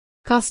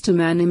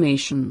Custom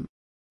animation.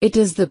 It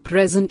is the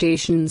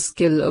presentation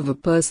skill of a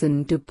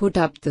person to put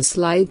up the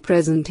slide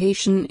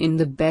presentation in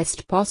the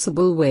best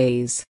possible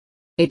ways.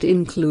 It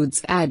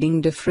includes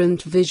adding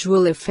different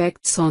visual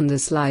effects on the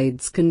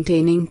slides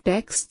containing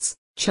texts,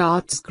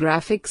 charts,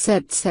 graphics,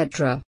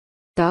 etc.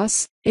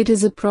 Thus, it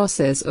is a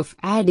process of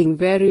adding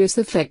various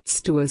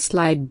effects to a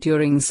slide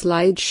during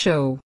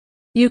slideshow.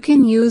 You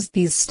can use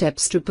these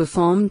steps to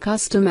perform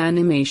custom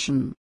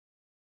animation.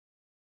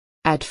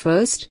 At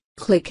first,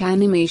 click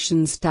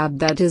Animations tab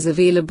that is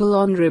available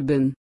on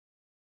ribbon.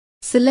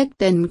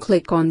 Select and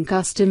click on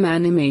Custom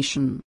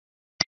Animation.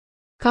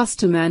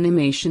 Custom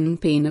Animation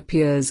pane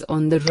appears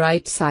on the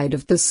right side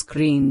of the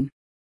screen.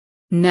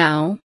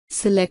 Now,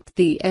 select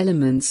the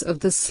elements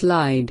of the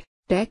slide,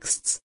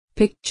 texts,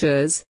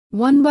 pictures,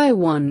 one by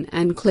one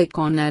and click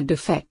on Add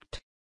Effect.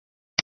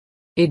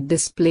 It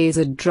displays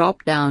a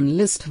drop-down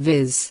list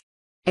viz.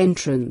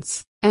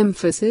 Entrance,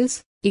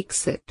 Emphasis,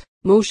 Exit,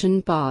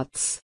 Motion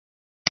Paths.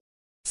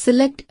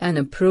 Select an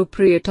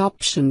appropriate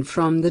option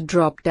from the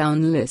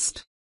drop-down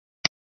list.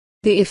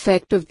 The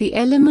effect of the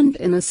element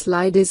in a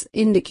slide is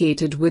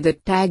indicated with a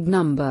tag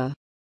number.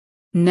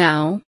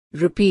 Now,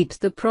 repeat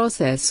the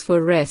process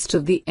for rest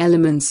of the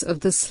elements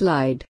of the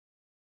slide.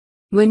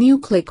 When you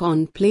click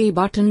on play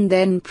button,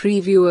 then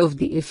preview of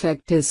the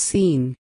effect is seen.